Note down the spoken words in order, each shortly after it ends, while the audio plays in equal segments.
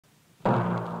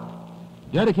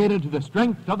dedicated to the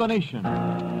strength of the nation.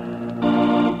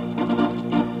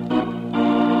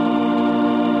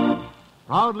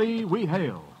 Proudly we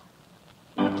hail.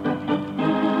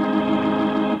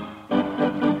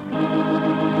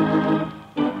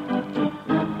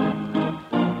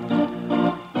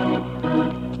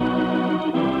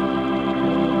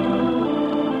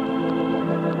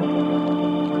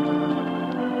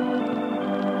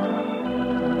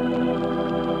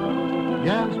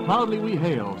 Yes, Proudly We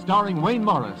Hail, starring Wayne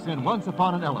Morris in Once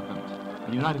Upon an Elephant,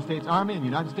 a United States Army and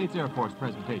United States Air Force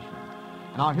presentation.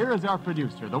 Now here is our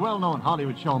producer, the well-known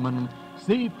Hollywood showman,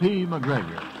 C.P.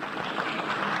 McGregor.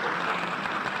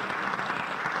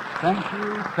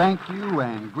 Thank you,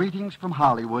 and greetings from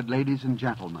Hollywood, ladies and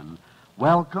gentlemen.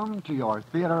 Welcome to your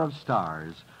Theater of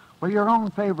Stars, where your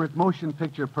own favorite motion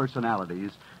picture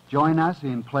personalities join us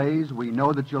in plays we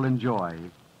know that you'll enjoy.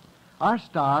 Our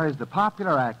star is the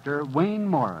popular actor Wayne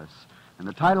Morris, and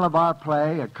the title of our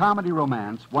play, a comedy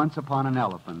romance, Once Upon an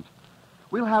Elephant.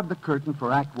 We'll have the curtain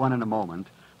for Act One in a moment,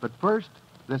 but first,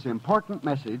 this important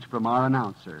message from our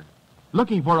announcer.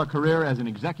 Looking for a career as an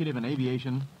executive in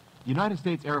aviation? The United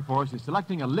States Air Force is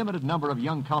selecting a limited number of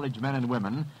young college men and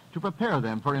women to prepare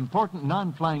them for important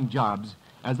non-flying jobs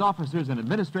as officers in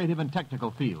administrative and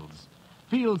technical fields.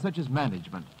 Fields such as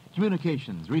management,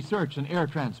 communications, research, and air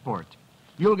transport.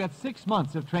 You'll get 6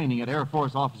 months of training at Air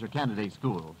Force Officer Candidate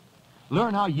School.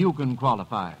 Learn how you can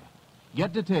qualify.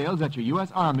 Get details at your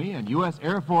U.S. Army and U.S.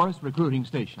 Air Force recruiting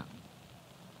station.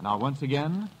 And now, once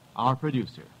again, our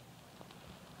producer.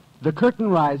 The curtain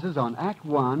rises on Act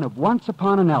One of Once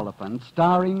Upon an Elephant,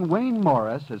 starring Wayne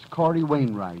Morris as Corey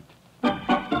Wainwright.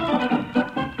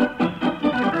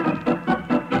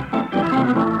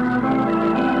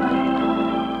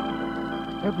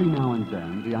 Every now and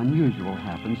then, the unusual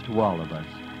happens to all of us.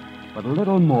 But a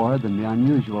little more than the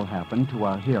unusual happened to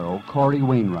our hero, Corey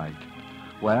Wainwright.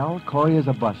 Well, Corey is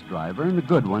a bus driver, and a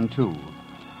good one, too.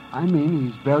 I mean,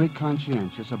 he's very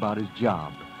conscientious about his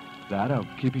job, that of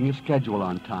keeping his schedule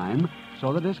on time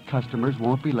so that his customers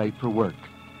won't be late for work.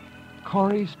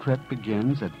 Corey's trip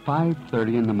begins at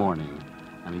 5:30 in the morning,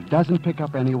 and he doesn't pick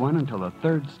up anyone until the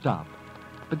third stop.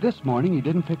 But this morning, he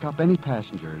didn't pick up any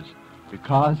passengers,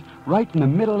 because right in the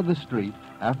middle of the street,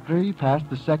 after he passed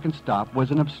the second stop, was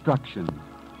an obstruction.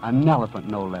 An elephant,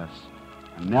 no less.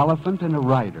 An elephant and a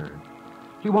rider.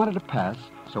 He wanted to pass,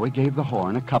 so he gave the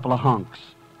horn a couple of honks.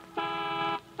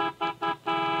 Oh,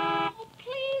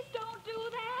 please don't do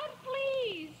that,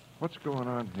 please. What's going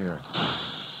on here?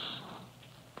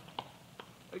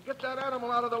 Hey, get that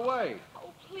animal out of the way.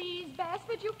 Oh, please,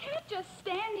 Bassford, you can't just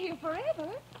stand here forever.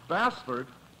 Bassford?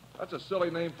 That's a silly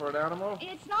name for an animal.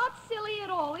 It's not silly at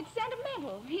all. It's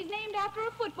sentimental. He's named after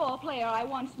a football player I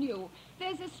once knew.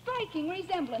 There's a striking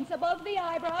resemblance above the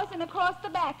eyebrows and across the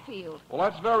backfield. Well,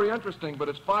 that's very interesting, but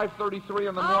it's 5:33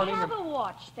 in the morning. I have a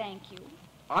watch, thank you.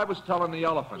 I was telling the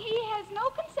elephant. He has no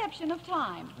conception of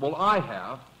time. Well, I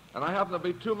have, and I happen to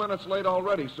be 2 minutes late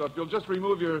already, so if you'll just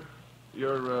remove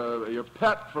your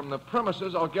pet from the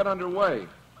premises, I'll get underway.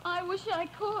 I wish I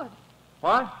could.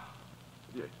 What?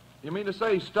 You mean to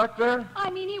say he's stuck there?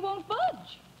 I mean, he won't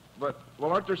budge. But,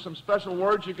 well, aren't there some special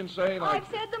words you can say? Like... I've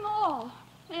said them all,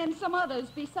 and some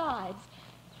others besides.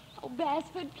 Oh,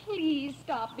 Bassford, please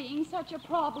stop being such a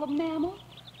problem mammal.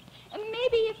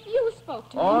 Maybe if you spoke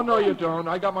to him... Oh, no, you don't.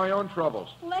 I got my own troubles.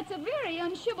 Well, that's a very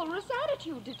unchivalrous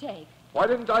attitude to take. Why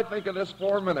didn't I think of this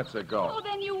 4 minutes ago? Oh,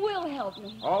 then you will help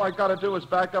me. All I got to do is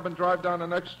back up and drive down the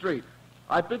next street.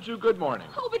 I bid you good morning.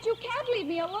 Oh, but you can't leave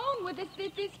me alone with this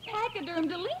pachyderm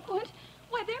delinquent.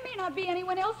 Why, there may not be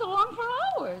anyone else along for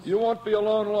hours. You won't be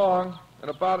alone long.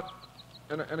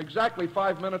 In exactly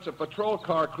 5 minutes, a patrol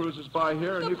car cruises by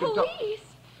here, and the you can... police?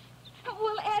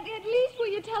 Well, at least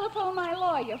will you telephone my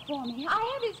lawyer for me?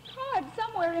 I have his card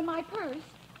somewhere in my purse.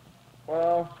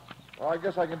 Well, I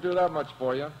guess I can do that much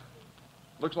for you.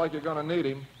 Looks like you're going to need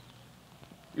him.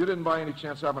 You didn't by any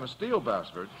chance happen to steal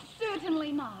Bassford?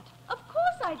 Certainly not. Of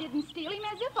course I didn't steal him,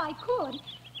 as if I could.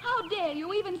 How dare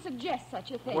you even suggest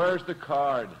such a thing? Where's the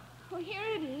card? Well, here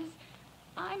it is.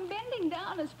 I'm bending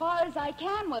down as far as I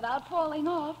can without falling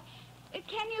off.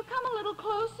 Can you come a little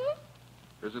closer?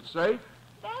 Is it safe?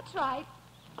 That's right.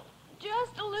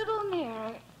 Just a little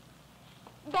nearer.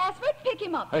 Bassford, pick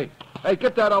him up. Hey,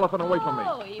 get that elephant away from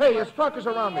me. Hey, his trunk is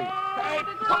around me. Hey,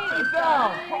 put me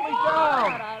down. Put me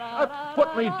down.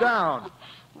 Put me down.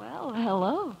 Well,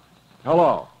 hello.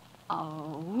 Hello.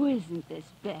 Oh, isn't this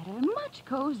better? Much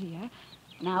cozier.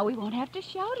 Now we won't have to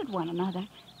shout at one another.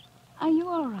 Are you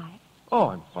all right? Oh,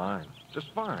 I'm fine.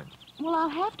 Just fine. Well, I'll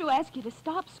have to ask you to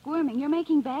stop squirming. You're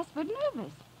making Bassford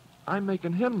nervous. I'm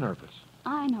making him nervous.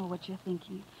 I know what you're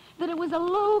thinking. That it was a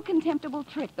low, contemptible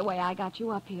trick the way I got you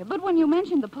up here. But when you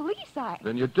mentioned the police,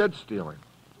 Then you did steal him.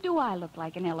 Do I look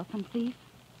like an elephant thief?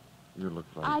 You look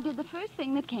like... I did the first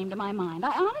thing that came to my mind.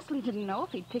 I honestly didn't know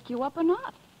if he'd pick you up or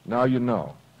not. Now you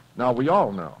know. Now we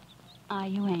all know. Are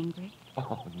you angry?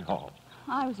 Oh, no.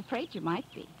 I was afraid you might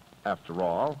be. After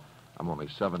all, I'm only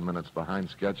 7 minutes behind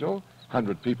schedule.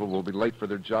 100 people will be late for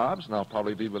their jobs, and I'll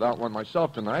probably be without one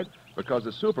myself tonight because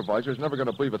the supervisor's never going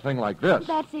to believe a thing like this.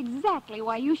 That's exactly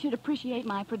why you should appreciate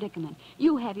my predicament.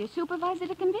 You have your supervisor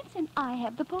to convince, and I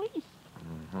have the police.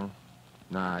 Mm-hmm.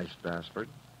 Nice, Bassford.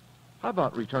 How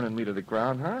about returning me to the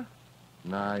ground, huh?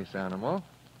 Nice animal.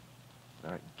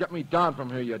 Now, get me down from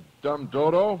here, you dumb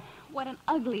dodo. What an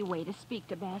ugly way to speak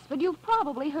to Bassford. You've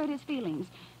probably hurt his feelings.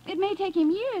 It may take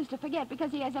him years to forget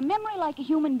because he has a memory like a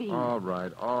human being. All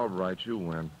right, you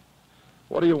win.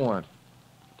 What do you want?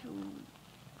 To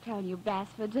tell you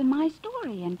Bassford's and my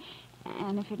story, and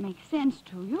if it makes sense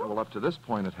to you. Well, up to this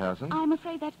point, it hasn't. I'm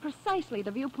afraid that's precisely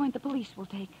the viewpoint the police will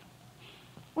take.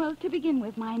 Well, to begin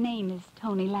with, my name is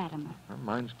Tony Latimer.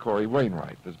 Mine's Corey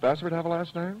Wainwright. Does Bassford have a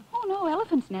last name? Oh, no,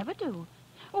 elephants never do.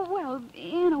 Oh, well,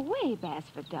 in a way,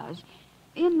 Bassford does.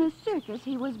 In the circus,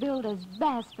 he was billed as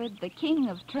Bassford, the king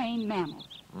of trained mammals.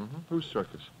 Mm-hmm. Whose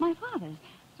circus? My father's.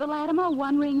 The Latimer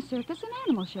one-ring circus and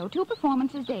animal show, 2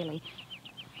 performances daily.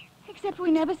 Except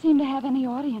we never seemed to have any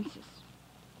audiences.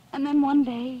 And then one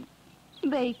day,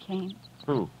 they came.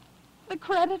 Who? The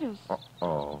creditors.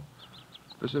 Oh.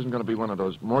 This isn't going to be one of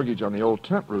those mortgage on the old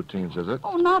tent routines, is it?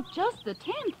 Oh, not just the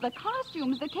tent, the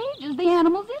costumes, the cages, the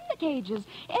animals in the cages.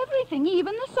 Everything,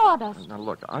 even the sawdust. Now,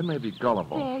 look, I may be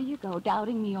gullible. There you go,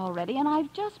 doubting me already, and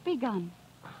I've just begun.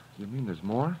 You mean there's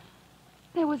more?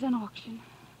 There was an auction.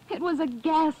 It was a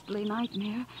ghastly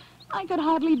nightmare. I could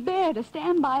hardly bear to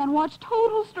stand by and watch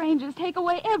total strangers take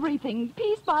away everything,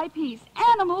 piece by piece,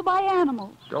 animal by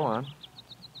animal. Go on.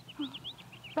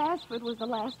 Bassford was the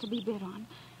last to be bid on.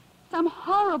 Some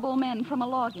horrible men from a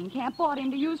logging camp bought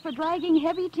him to use for dragging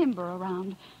heavy timber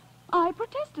around. I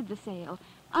protested the sale.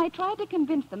 I tried to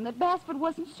convince them that Bassford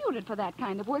wasn't suited for that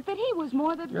kind of work, that he was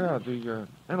more the... Yeah, the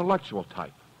intellectual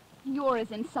type. You're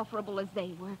as insufferable as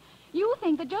they were. You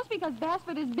think that just because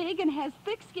Bassford is big and has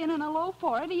thick skin and a low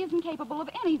forehead, he isn't capable of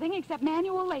anything except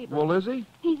manual labor. Well, is he?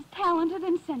 He's talented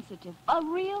and sensitive, a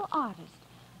real artist.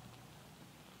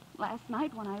 Last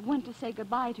night when I went to say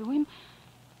goodbye to him,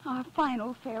 our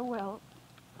final farewell,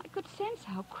 I could sense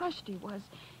how crushed he was.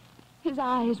 His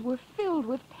eyes were filled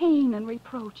with pain and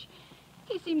reproach.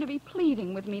 He seemed to be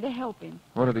pleading with me to help him.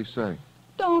 What did he say?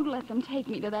 Don't let them take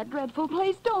me to that dreadful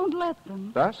place. Don't let them.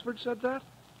 Bassford said that?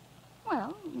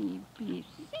 Well, he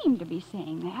seemed to be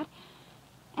saying that.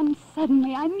 And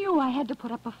suddenly I knew I had to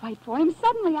put up a fight for him.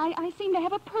 Suddenly I seemed to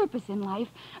have a purpose in life,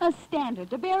 a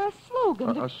standard, to bear a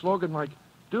slogan. A slogan like,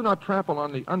 do not trample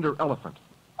on the under-elephant.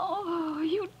 Oh,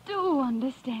 you do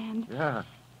understand. Yeah.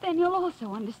 Then you'll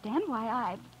also understand why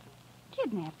I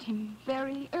kidnapped him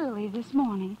very early this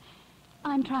morning.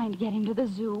 I'm trying to get him to the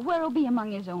zoo, where he'll be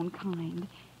among his own kind.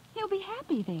 He'll be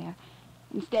happy there.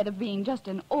 Instead of being just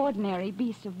an ordinary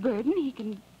beast of burden, he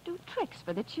can do tricks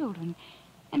for the children.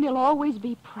 And he'll always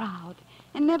be proud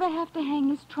and never have to hang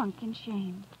his trunk in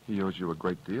shame. He owes you a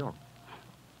great deal.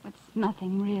 It's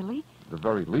nothing, really. The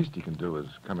very least he can do is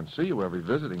come and see you every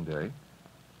visiting day.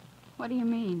 What do you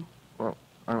mean? Well,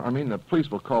 I mean the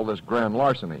police will call this grand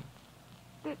larceny.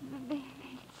 They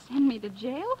send me to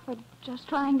jail for just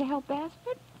trying to help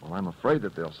Bassford? Well, I'm afraid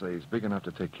that they'll say he's big enough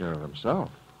to take care of himself.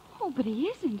 Oh, but he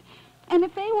isn't. And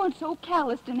if they weren't so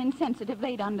calloused and insensitive,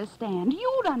 they'd understand.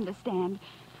 You'd understand.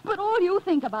 But all you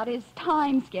think about is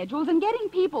time schedules and getting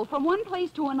people from one place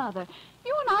to another.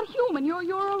 You're not human. You're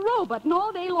a robot, and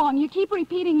all day long you keep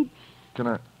repeating... Can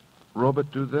a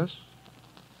robot do this?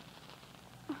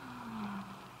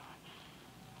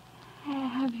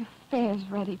 Have your fares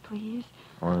ready, please.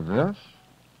 Or this?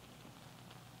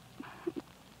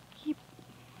 Keep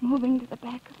moving to the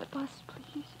back of the bus,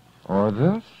 please. Or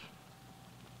this?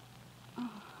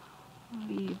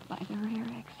 Leave by the rear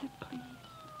exit, please.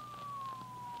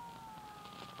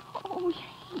 Oh,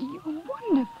 you're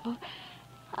wonderful.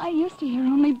 I used to hear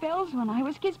only bells when I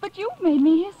was kids, but you've made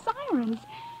me hear sirens.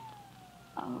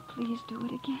 Oh, please do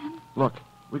it again. Look,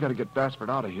 we got to get Bassford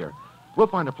out of here. We'll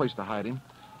find a place to hide him.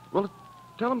 Well,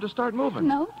 tell him to start moving.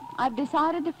 No, I've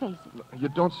decided to face it. You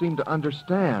don't seem to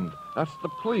understand. That's the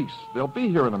police. They'll be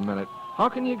here in a minute. How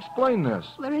can you explain this?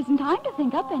 There isn't time to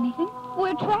think up anything.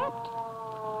 We're trapped.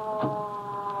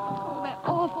 Oh, that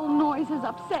awful noise has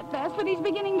upset Bassford. He's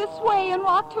beginning to sway and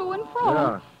rock to and fro.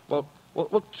 Yeah.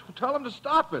 Well, tell him to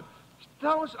stop it.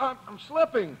 Tell us I'm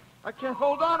slipping. I can't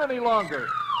hold on any longer.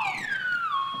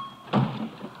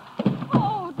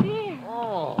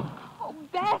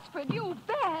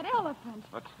 ambulance.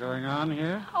 What's going on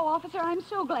here? Oh, officer, I'm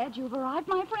so glad you've arrived.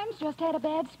 My friend's just had a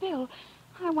bad spill.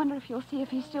 I wonder if you'll see if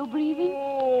he's still breathing.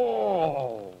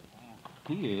 Oh!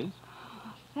 He is.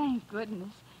 Oh, thank goodness.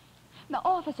 Now,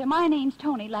 officer, my name's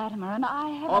Tony Latimer, and I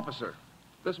have... Officer,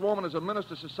 this woman is a menace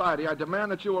to society. I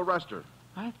demand that you arrest her.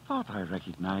 I thought I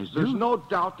recognized you. There's no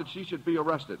doubt that she should be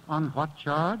arrested. On what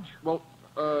charge? Well,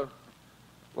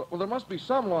 there must be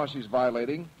some law she's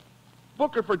violating.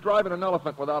 Book her for driving an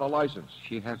elephant without a license.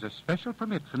 She has a special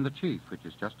permit from the chief, which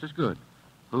is just as good.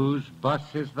 Whose bus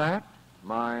is that?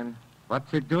 Mine.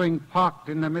 What's it doing parked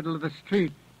in the middle of the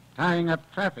street, tying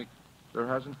up traffic? There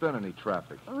hasn't been any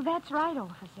traffic. Oh, that's right,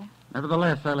 officer.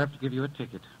 Nevertheless, I'll have to give you a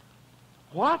ticket.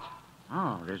 What?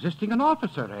 Oh, resisting an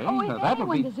officer, eh? Oh, if Now, that'll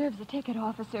anyone be... deserves a ticket,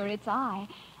 officer, it's I.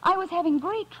 I was having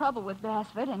great trouble with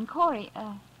Bassford, and Corey,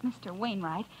 Mr.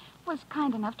 Wainwright, was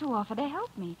kind enough to offer to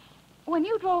help me. When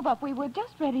you drove up, we were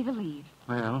just ready to leave.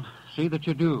 Well, see that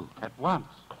you do, at once.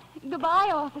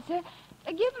 Goodbye, officer.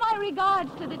 Give my regards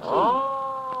to the chief.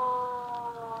 Oh!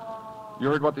 You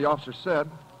heard what the officer said.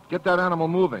 Get that animal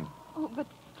moving. Oh, but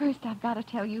first I've got to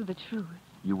tell you the truth.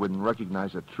 You wouldn't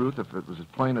recognize the truth if it was as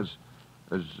plain as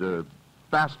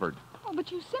Bassford. Oh, but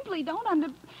you simply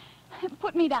don't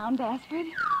Put me down, Bassford.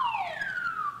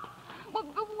 Well,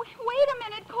 wait a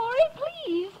minute, Corey,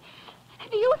 please.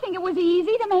 Do you think it was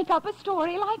easy to make up a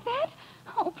story like that?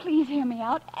 Oh, please hear me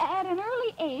out. At an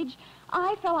early age,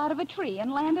 I fell out of a tree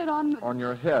and landed on... On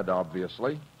your head,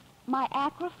 obviously. my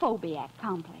acrophobiac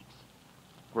complex.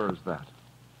 Where is that?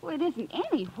 Well, it isn't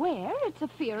anywhere. It's a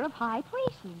fear of high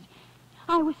places.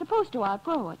 I was supposed to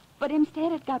outgrow it, but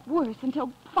instead it got worse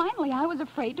until finally I was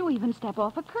afraid to even step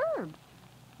off a curb.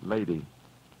 Lady,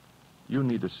 you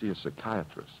need to see a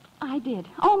psychiatrist. I did,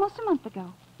 almost a month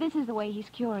ago. This is the way he's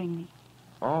curing me.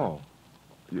 Oh,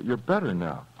 you're better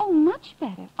now. Oh, much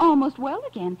better. Almost well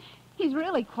again. He's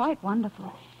really quite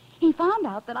wonderful. He found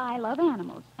out that I love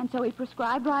animals, and so he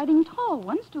prescribed riding tall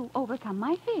ones to overcome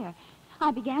my fear. I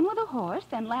began with a horse,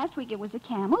 then last week it was a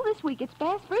camel, this week it's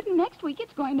Bassford, and next week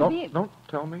it's going to be... Don't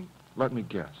tell me. Let me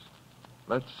guess.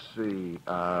 Let's see,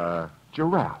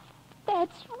 giraffe.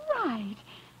 That's right.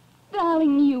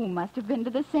 Darling, you must have been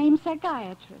to the same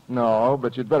psychiatrist. No,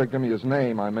 but you'd better give me his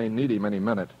name. I may need him any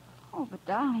minute. Oh, but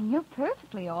darling, you're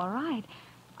perfectly all right.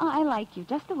 I like you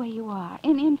just the way you are.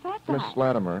 And in fact, Miss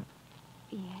Latimer,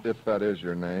 Yes, if that is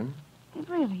your name. it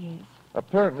really is.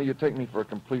 Apparently you take me for a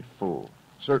complete fool.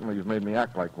 Certainly you've made me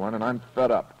act like one, and I'm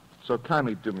fed up. So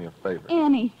kindly do me a favor.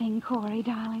 Anything, Corey,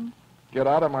 darling. Get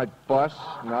out of my bus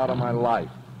and out of my life.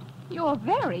 You're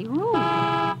very rude.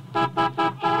 And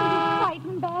you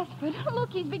frightened Bassford.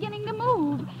 Look, he's beginning to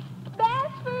move.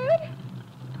 Bassford!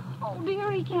 Oh,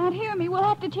 dear, he can't hear me. We'll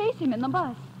have to chase him in the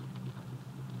bus.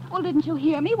 Well, didn't you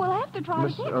hear me? We'll have to try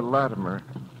Miss to get... Latimer,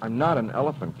 I'm not an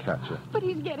elephant catcher. But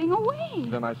he's getting away.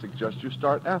 Then I suggest you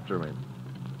start after him.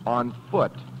 On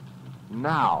foot.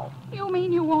 Now. You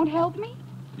mean you won't help me?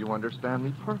 You understand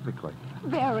me perfectly.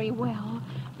 Very well.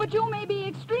 But you may be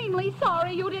extremely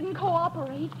sorry you didn't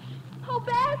cooperate. Oh,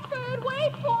 Bassford,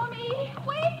 wait for me!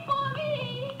 Wait for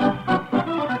me!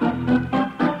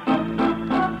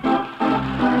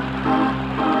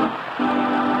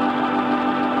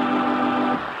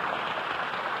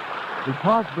 We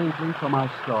pause briefly from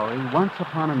our story, Once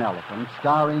Upon an Elephant,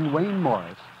 starring Wayne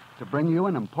Morris, to bring you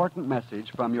an important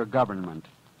message from your government.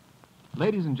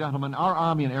 Ladies and gentlemen, our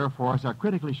Army and Air Force are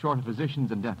critically short of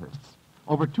physicians and dentists.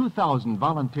 Over 2,000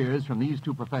 volunteers from these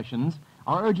two professions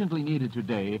are urgently needed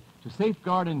today to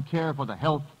safeguard and care for the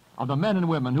health of the men and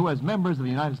women who, as members of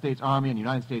the United States Army and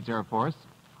United States Air Force,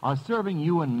 are serving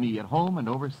you and me at home and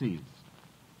overseas.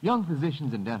 Young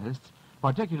physicians and dentists,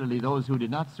 particularly those who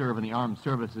did not serve in the armed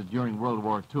services during World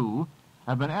War II,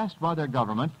 have been asked by their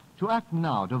government to act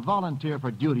now to volunteer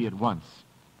for duty at once.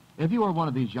 If you are one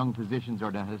of these young physicians or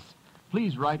dentists,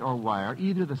 please write or wire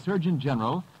either the Surgeon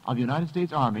General of the United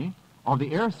States Army or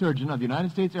the Air Surgeon of the United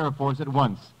States Air Force at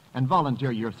once and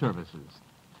volunteer your services.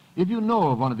 If you know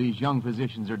of one of these young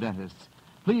physicians or dentists,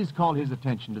 please call his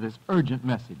attention to this urgent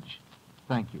message.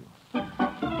 Thank you.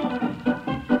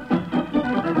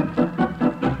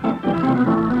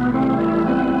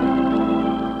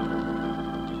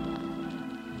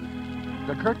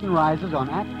 The curtain rises on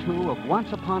Act 2 of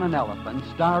Once Upon an Elephant,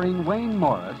 starring Wayne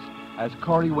Morris as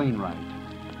Corey Wainwright.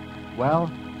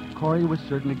 Well, Corey was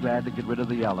certainly glad to get rid of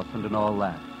the elephant and all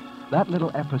that. That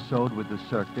little episode with the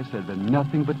circus had been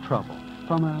nothing but trouble,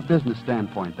 from a business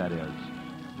standpoint, that is.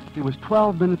 He was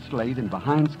 12 minutes late and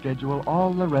behind schedule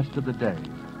all the rest of the day.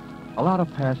 A lot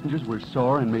of passengers were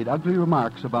sore and made ugly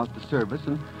remarks about the service,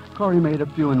 and Corey made a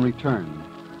few in return.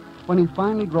 When he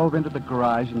finally drove into the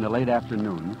garage in the late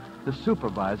afternoon, the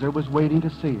supervisor was waiting to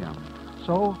see him.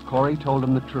 So Corey told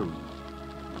him the truth.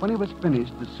 When he was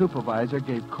finished, the supervisor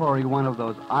gave Corey one of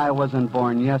those I wasn't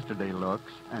born yesterday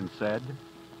looks and said,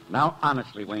 Now,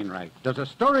 honestly, Wainwright, does a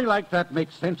story like that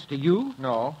make sense to you?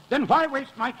 No, Then why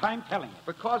waste my time telling it?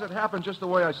 because it happened just the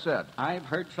way I said. I've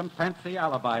heard some fancy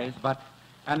alibis, but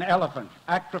an elephant,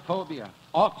 acrophobia,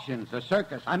 auctions, a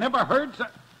circus. I never heard so...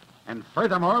 And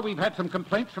furthermore, we've had some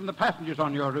complaints from the passengers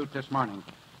on your route this morning.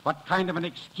 What kind of an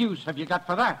excuse have you got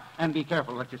for that? And be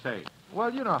careful what you say.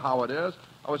 Well, you know how it is.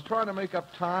 I was trying to make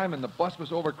up time, and the bus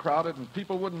was overcrowded, and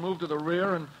people wouldn't move to the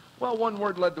rear, and, well, one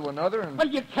word led to another, and... Well,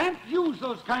 you can't use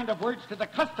those kind of words to the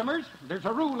customers. There's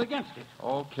a rule against it.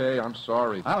 Okay, I'm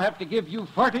sorry. I'll have to give you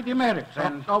 40 demerits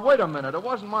and... Now, wait a minute. It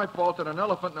wasn't my fault that an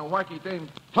elephant and a wacky dame...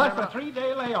 Plus a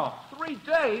 3-day layoff. 3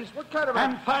 days? What kind of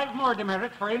And 5 more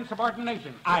demerits for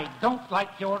insubordination. I don't like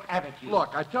your attitude.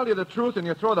 Look, I tell you the truth, and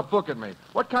you throw the book at me.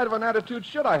 What kind of an attitude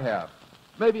should I have?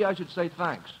 Maybe I should say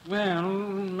thanks. Well,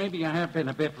 maybe I have been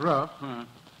a bit rough.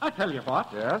 I'll tell you what.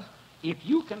 Yes? If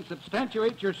you can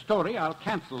substantiate your story, I'll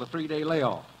cancel the 3-day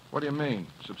layoff. What do you mean,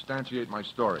 substantiate my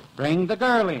story? Bring the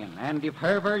girl in, and if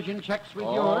her version checks with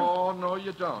yours... Oh, no,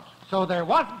 you don't. So there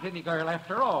wasn't any girl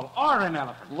after all, or an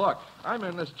elephant. Look, I'm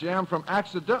in this jam from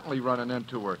accidentally running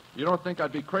into her. You don't think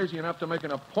I'd be crazy enough to make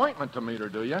an appointment to meet her,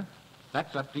 do you?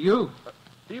 That's up to you.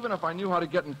 Even if I knew how to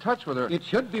get in touch with her, It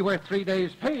should be worth 3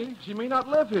 days' pay. she may not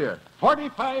live here.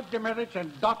 45 demerits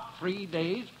and dot 3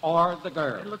 days, or the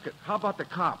girl. Hey, look, how about the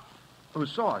cop who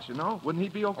saw us, you know? Wouldn't he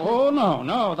be okay? Oh,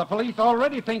 no. The police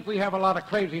already think we have a lot of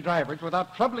crazy drivers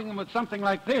without troubling them with something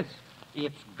like this.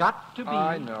 It's got to be...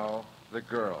 I know. The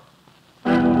girl.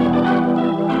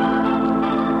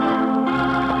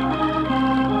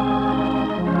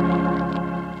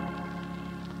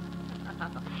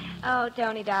 Oh,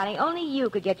 Tony, darling, only you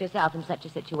could get yourself in such a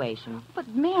situation. But,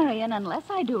 Marion, unless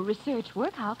I do research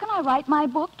work, how can I write my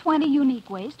book, 20 Unique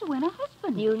Ways to Win a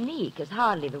Husband? Unique is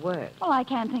hardly the word. Well, I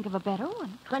can't think of a better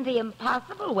one. 20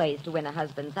 impossible ways to win a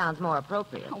husband sounds more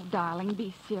appropriate. Oh, darling,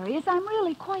 be serious. I'm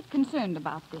really quite concerned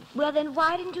about this. Well, then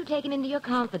why didn't you take it into your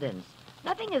confidence?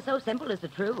 Nothing is so simple as the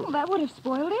truth. Well, that would have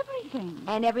spoiled everything.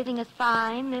 And everything is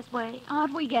fine this way?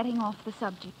 Aren't we getting off the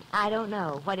subject? I don't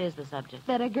know. What is the subject?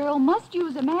 That a girl must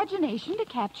use imagination to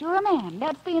capture a man.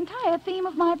 That's the entire theme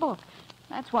of my book.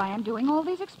 That's why I'm doing all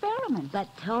these experiments.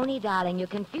 But, Tony, darling, you're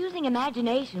confusing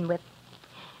imagination with...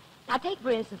 Now, take,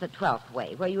 for instance, the 12th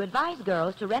way, where you advise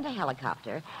girls to rent a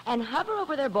helicopter and hover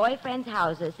over their boyfriends'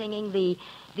 houses singing the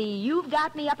You've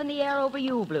Got Me Up in the Air Over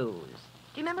You blues.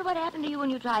 Do you remember what happened to you when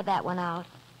you tried that one out?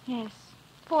 Yes.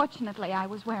 Fortunately, I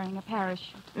was wearing a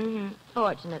parachute.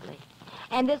 Fortunately.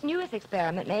 And this newest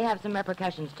experiment may have some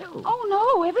repercussions, too. Oh,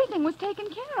 no. Everything was taken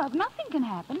care of. Nothing can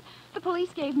happen. The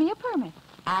police gave me a permit.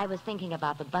 I was thinking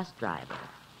about the bus driver.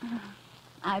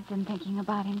 I've been thinking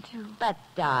about him, too. But,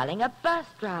 darling, a bus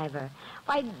driver.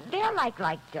 Why, they're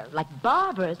like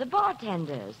barbers or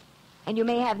bartenders. And you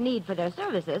may have need for their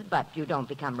services, but you don't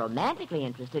become romantically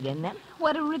interested in them.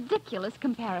 What a ridiculous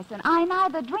comparison. I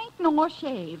neither drink nor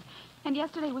shave. And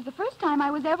yesterday was the first time I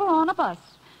was ever on a bus.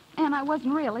 And I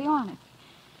wasn't really on it.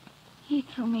 He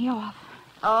threw me off.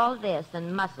 All this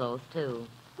and muscles, too.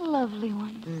 Lovely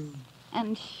ones.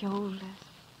 And shoulders.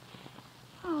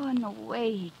 Oh, and the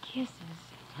way he kisses.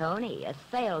 Tony, a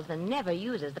salesman never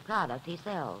uses the product he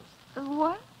sells.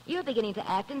 What? You're beginning to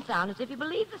act and sound as if you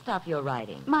believe the stuff you're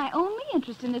writing. My only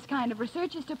interest in this kind of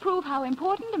research is to prove how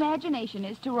important imagination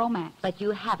is to romance. But you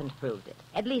haven't proved it.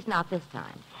 At least not this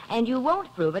time. And you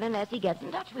won't prove it unless he gets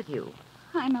in touch with you.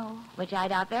 I know. Which I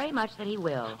doubt very much that he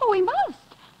will. Oh, he must.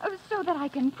 So that I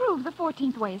can prove the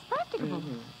 14th way is practicable.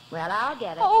 Well, I'll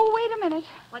get it. Oh, wait a minute.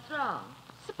 What's wrong?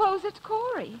 Suppose it's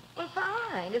Corey. Well,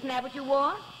 fine. Isn't that what you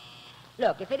want?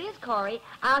 Look, if it is Corey,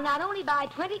 I'll not only buy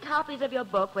 20 copies of your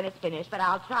book when it's finished, but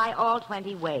I'll try all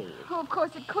 20 ways. Oh, of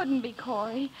course it couldn't be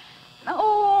Corey.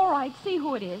 Oh, all right. See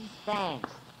who it is. Thanks.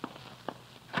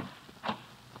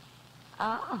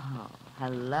 Oh,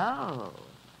 hello.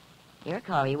 You're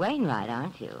Corey Wainwright,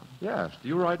 aren't you? Yes. Do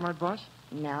you ride my bus?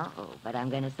 No, but I'm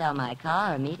going to sell my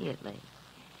car immediately.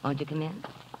 Won't you come in?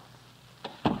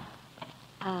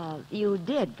 You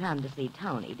did come to see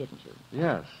Tony, didn't you?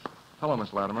 Yes. Hello,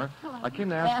 Miss Latimer. Hello. I came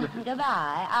to ask Well,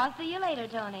 goodbye. I'll see you later,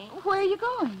 Tony. Where are you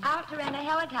going? Out to rent a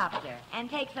helicopter and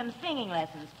take some singing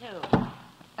lessons,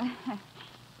 too.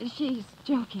 She's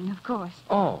joking, of course.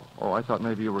 Oh, I thought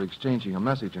maybe you were exchanging a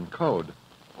message in code.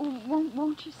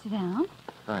 Won't you sit down?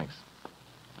 Thanks.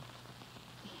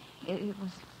 It was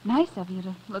nice of you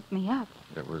to look me up.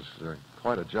 It was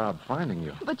quite a job finding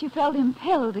you. But you felt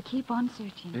impelled to keep on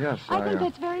searching. Yes, I think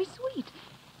that's very sweet.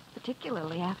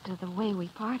 particularly after the way we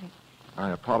parted.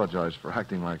 I apologize for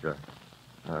acting like a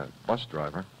bus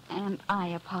driver. And I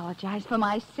apologize for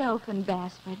myself and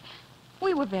Basford.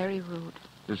 We were very rude.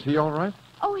 Is he all right?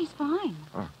 Oh, he's fine.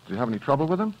 Oh, do you have any trouble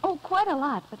with him? Oh, quite a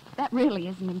lot, but that really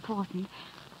isn't important.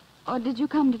 Or did you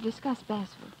come to discuss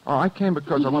Basford? Oh, I came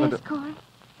because I wanted to... Yes,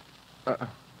 Corey?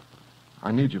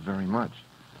 I need you very much.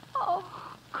 Oh,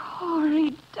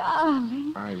 Corey,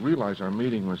 darling. I realize our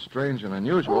meeting was strange and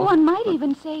unusual. Oh, one might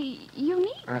even say unique.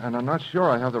 And I'm not sure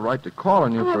I have the right to call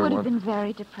on you I for... would have been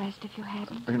very depressed if you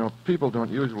hadn't. You know, people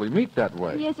don't usually meet that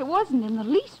way. Yes, it wasn't in the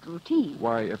least routine.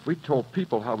 Why, if we told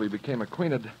people how we became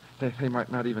acquainted, they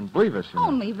might not even believe us, you know.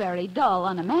 Only very dull,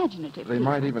 unimaginative They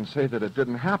people. might even say that it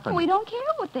didn't happen. We don't care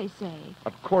what they say.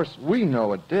 Of course, we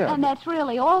know it did. And that's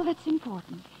really all that's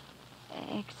important.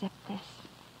 Except this.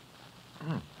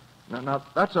 Now,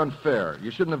 that's unfair. You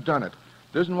shouldn't have done it.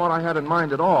 It isn't what I had in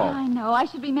mind at all. I know. I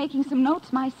should be making some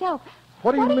notes myself.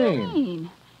 What do you What do mean? you mean?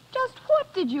 Just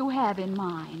what did you have in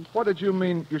mind? What did you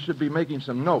mean you should be making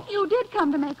some notes? You did come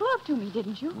to make love to me,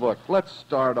 didn't you? Look, let's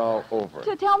start all over.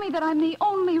 To tell me that I'm the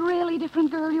only really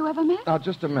different girl you ever met? Now,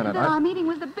 just a minute. That our meeting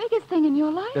was the biggest thing in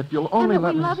your life? If you'll only and that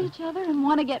let we me love say- each other and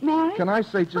want to get married? Can I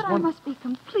say just but one... I must be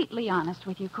completely honest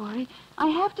with you, Corey. I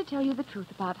have to tell you the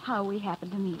truth about how we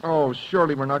happened to meet. Oh,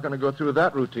 surely we're not going to go through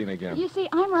that routine again. You see,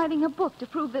 I'm writing a book to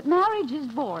prove that marriage is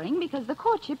boring because the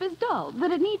courtship is dull,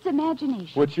 that it needs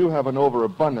imagination. Which you have an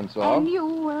overabundance of. And you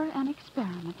were an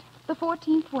experiment. The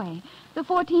 14th way. The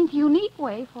 14th unique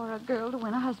way for a girl to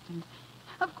win a husband.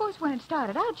 Of course, when it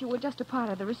started out, you were just a part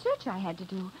of the research I had to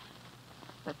do.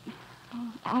 But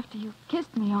after you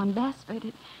kissed me on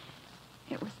Basford,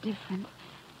 it was different.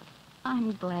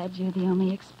 I'm glad you're the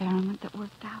only experiment that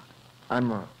worked out.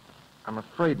 I'm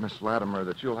afraid, Miss Latimer,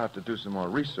 that you'll have to do some more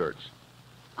research.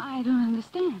 I don't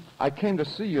understand. I came to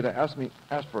see you to ask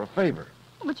for a favor.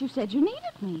 But you said you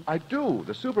needed me. I do.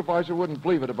 The supervisor wouldn't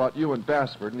believe it about you and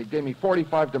Basford, and he gave me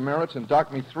 45 demerits and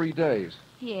docked me 3 days.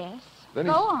 Yes. Then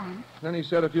Go on. Then he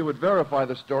said if you would verify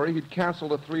the story, he'd cancel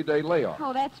the 3-day layoff.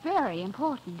 Oh, that's very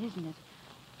important, isn't it?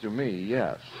 To me,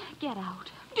 yes. Get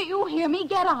out. Do you hear me?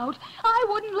 Get out. I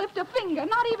wouldn't lift a finger,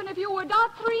 not even if you were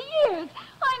docked 3 years.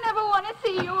 I never want to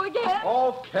see you again.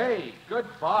 Okay,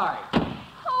 goodbye.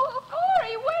 Oh,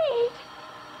 Corey, wait.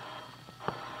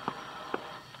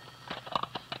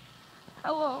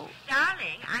 Hello.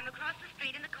 Darling, I'm across the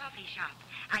street in the coffee shop.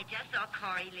 I just saw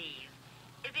Corey leave.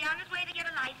 Is he on his way to get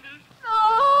a license? No.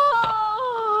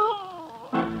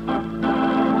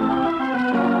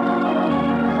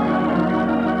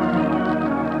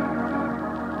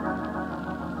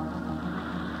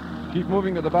 Keep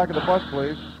moving to the back of the bus,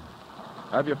 please.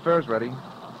 Have your fares ready.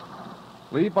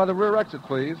 Leave by the rear exit,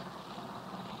 please.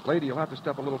 Lady, you'll have to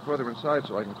step a little further inside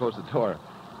so I can close the door.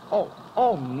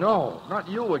 Oh, no, not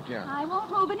you again. I won't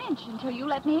move an inch until you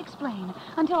let me explain,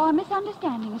 until our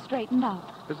misunderstanding is straightened out.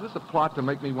 Is this a plot to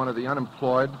make me one of the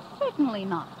unemployed? Certainly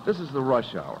not. This is the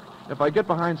rush hour. If I get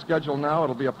behind schedule now,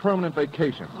 it'll be a permanent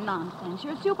vacation. Nonsense.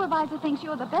 Your supervisor thinks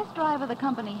you're the best driver the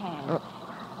company has.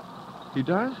 He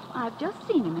does? I've just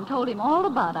seen him and told him all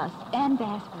about us and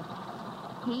Basford.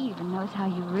 He even knows how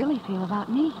you really feel about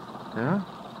me. Yeah?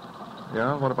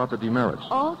 Yeah, what about the demerits?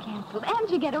 All canceled. And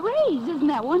you get a raise. Isn't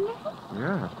that wonderful?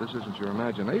 Yeah, if this isn't your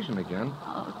imagination again.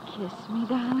 Oh, kiss me,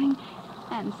 darling,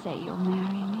 and say you'll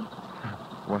marry me.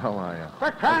 Well,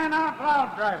 For crying out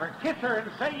loud, driver, kiss her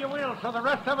and say you will so the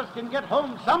rest of us can get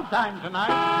home sometime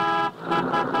tonight.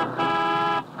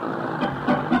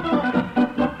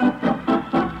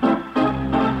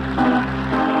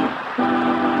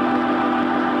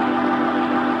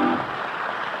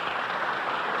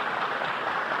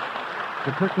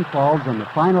 The curtain falls on the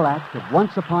final act of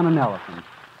Once Upon an Elephant.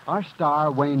 Our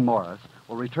star, Wayne Morris,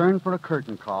 will return for a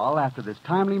curtain call after this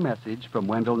timely message from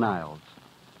Wendell Niles.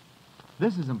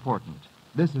 This is important.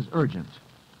 This is urgent.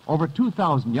 Over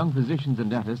 2,000 young physicians and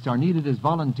dentists are needed as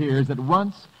volunteers at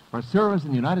once for service in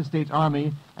the United States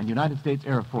Army and United States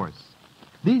Air Force.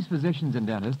 These physicians and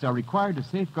dentists are required to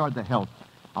safeguard the health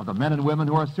of the men and women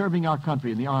who are serving our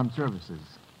country in the armed services.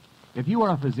 If you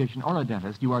are a physician or a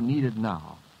dentist, you are needed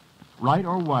now. Write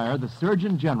or wire the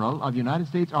Surgeon General of the United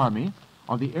States Army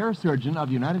or the Air Surgeon of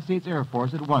the United States Air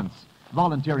Force at once,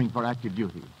 volunteering for active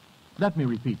duty. Let me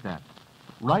repeat that.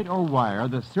 Write or wire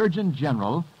the Surgeon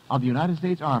General of the United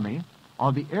States Army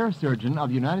or the Air Surgeon of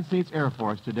the United States Air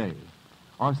Force today.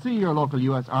 Or see your local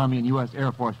U.S. Army and U.S.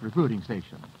 Air Force recruiting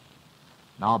station.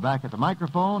 Now back at the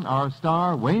microphone, our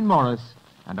star, Wayne Morris,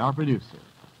 and our producer.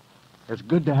 It's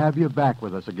good to have you back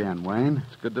with us again, Wayne.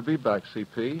 It's good to be back,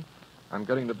 CP. I'm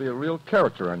getting to be a real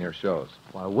character on your shows.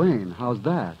 Why, Wayne, how's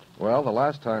that? Well, the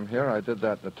last time here, I did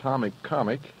that atomic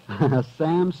comic.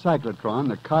 Sam Cyclotron,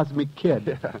 the cosmic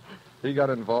kid. Yeah. He got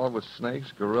involved with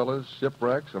snakes, gorillas,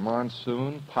 shipwrecks, a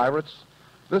monsoon, pirates.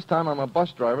 This time I'm a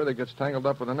bus driver that gets tangled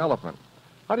up with an elephant.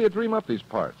 How do you dream up these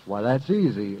parts? Why, that's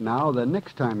easy. Now, the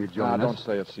next time you join us... Don't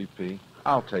say it, CP.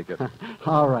 I'll take it.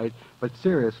 All right. But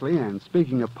seriously, and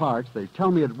speaking of parts, they tell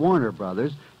me at Warner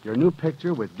Brothers your new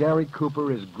picture with Gary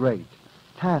Cooper is great.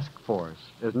 Task Force,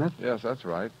 isn't it? Yes, that's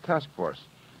right. Task Force.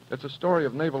 It's a story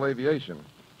of naval aviation.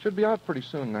 Should be out pretty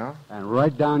soon now. And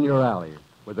right down your alley,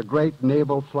 with a great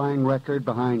naval flying record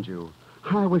behind you.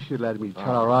 I wish you'd let me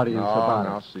tell our audience about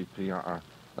it. No, CP,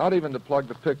 Not even to plug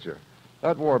the picture.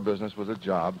 That war business was a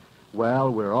job.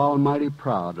 Well, we're all mighty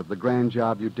proud of the grand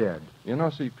job you did. You know,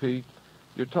 CP,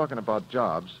 you're talking about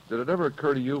jobs. Did it ever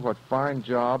occur to you what fine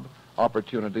job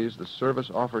opportunities the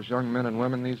service offers young men and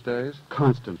women these days?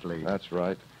 Constantly. That's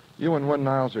right. You and Win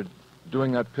Niles are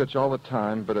doing that pitch all the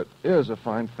time, but it is a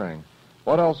fine thing.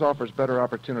 What else offers better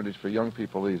opportunities for young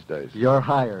people these days? You're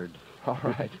hired. All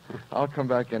right. I'll come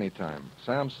back anytime.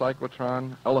 Sam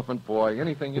Cyclotron, Elephant Boy,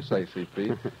 anything you say,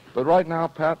 CP. But right now,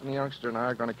 Pat and the youngster and I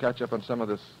are going to catch up on some of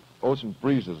this ocean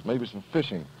breezes, maybe some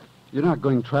fishing. You're not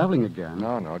going traveling again?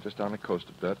 No, just down the coast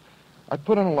a bit. I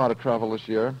put in a lot of travel this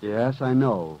year. Yes, I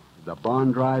know. The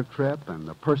Bond Drive trip and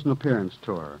the personal appearance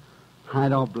tour. I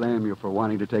don't blame you for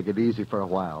wanting to take it easy for a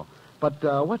while.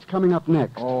 But what's coming up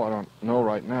next? Oh, I don't know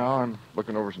right now. I'm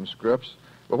looking over some scripts.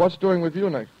 But what's doing with you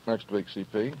next week,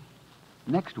 CP?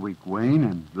 Next week, Wayne,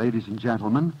 and ladies and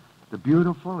gentlemen, the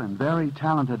beautiful and very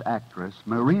talented actress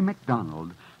Marie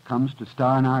McDonald comes to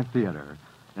star in our theater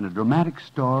in a dramatic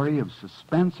story of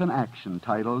suspense and action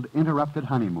titled Interrupted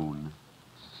Honeymoon.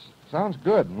 Sounds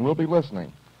good, and we'll be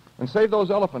listening. And save those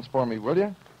elephants for me, will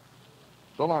you?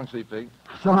 So long, CP.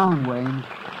 So long, Wayne,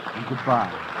 and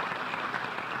goodbye.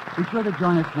 Be sure to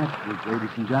join us next week, ladies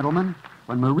and gentlemen,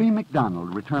 when Marie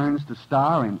McDonald returns to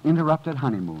star in Interrupted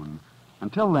Honeymoon.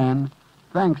 Until then,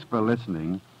 thanks for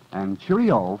listening, and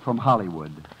cheerio from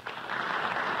Hollywood.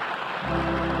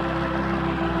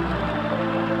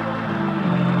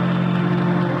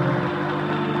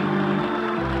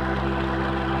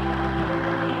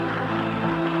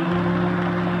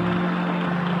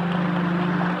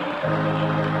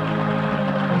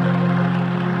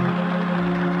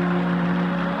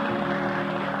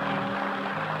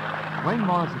 Wayne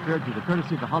Morris appeared through the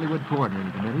courtesy of the Hollywood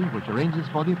Coordinating Committee, which arranges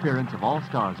for the appearance of all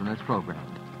stars in this program.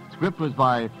 Script was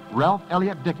by Ralph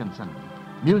Elliott Dickinson.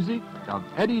 Music of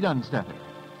Eddie Dunstetter.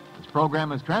 This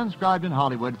program is transcribed in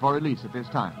Hollywood for release at this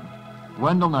time.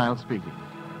 Wendell Niles speaking.